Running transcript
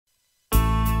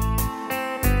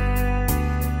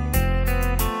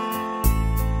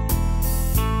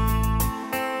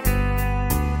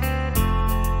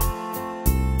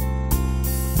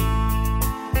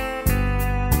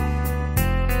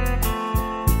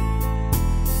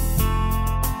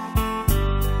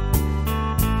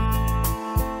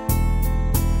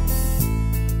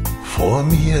vor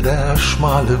mir der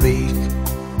schmale Weg.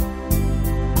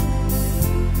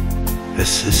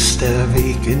 Es ist der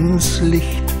Weg ins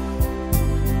Licht,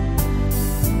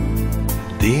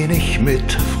 den ich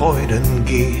mit Freuden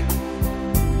geh.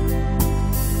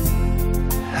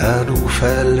 Herr, du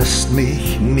verlässt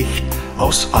mich nicht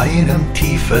aus einem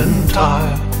tiefen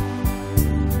Tal.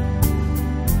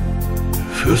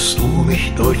 Führst du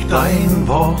mich durch dein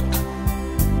Wort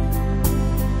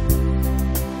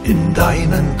in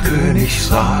deinen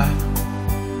Königssaal,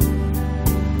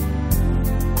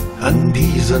 an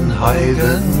diesen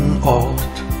heil'gen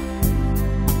Ort.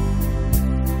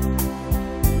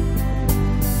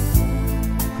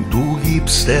 Du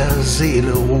gibst der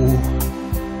Seele Ruh,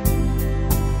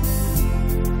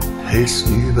 hältst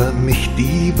über mich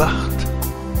die Wacht.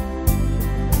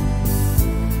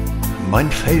 Mein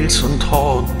Fels und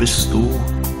Hort bist du,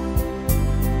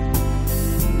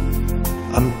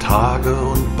 am Tage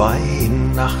und bei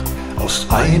Nacht, aus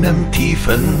einem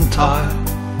tiefen Tal.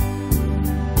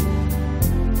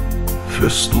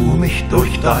 Führst du mich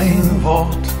durch dein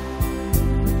Wort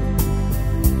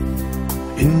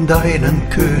in deinen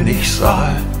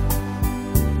Königssaal,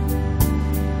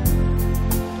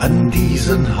 an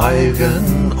diesen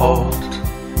heil'gen Ort.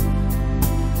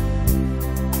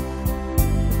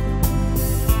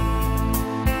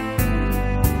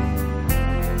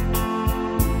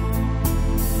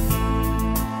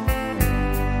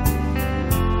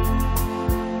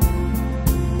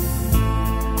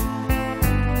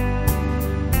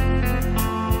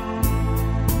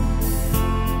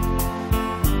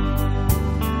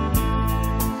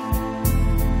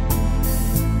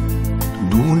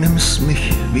 Du nimmst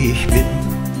mich, wie ich bin,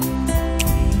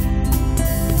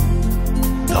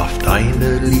 darf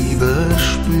deine Liebe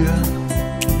spür'n,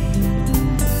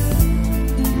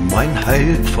 mein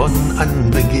Halt von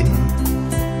Anbeginn.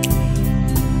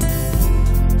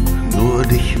 Nur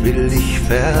dich will ich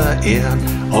verehr'n,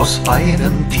 aus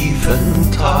einem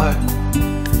tiefen Tal.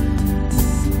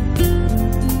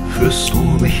 Führst du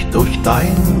mich durch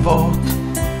dein Wort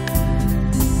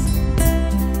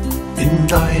in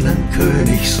deinen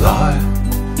Königssaal,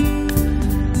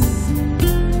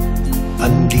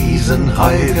 an diesen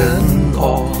heil'gen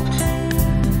Ort.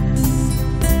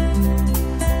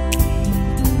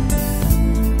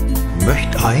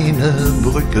 Möcht eine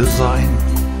Brücke sein,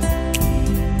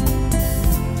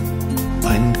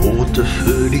 ein Bote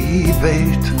für die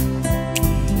Welt,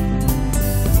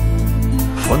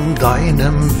 von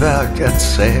deinem Werk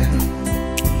erzähl'n,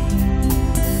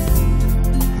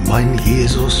 mein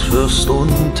Jesus, Fürst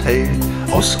und Held,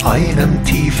 aus einem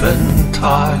tiefen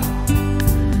Tal.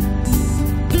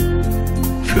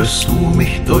 Führst du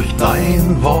mich durch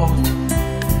dein Wort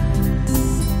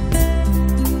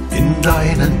in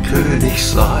deinen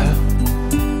Königssaal,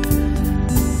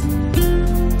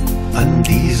 an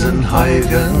diesen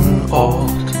heil'gen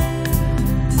Ort.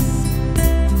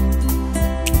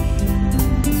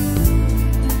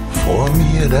 Vor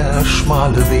mir der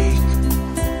schmale Weg,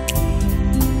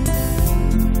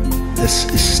 es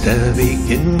ist der Weg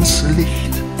ins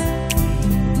Licht,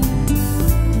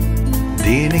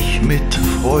 den ich mit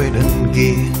Freuden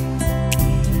geh.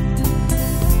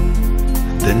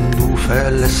 Denn du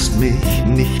verlässt mich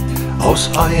nicht aus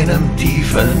einem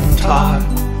tiefen Tal.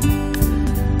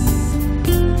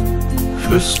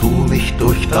 Führst du mich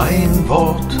durch dein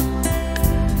Wort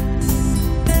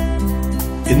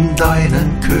in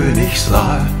deinen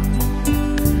Königssaal,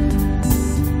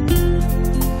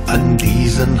 an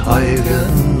diesen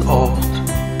heil'gen Ort.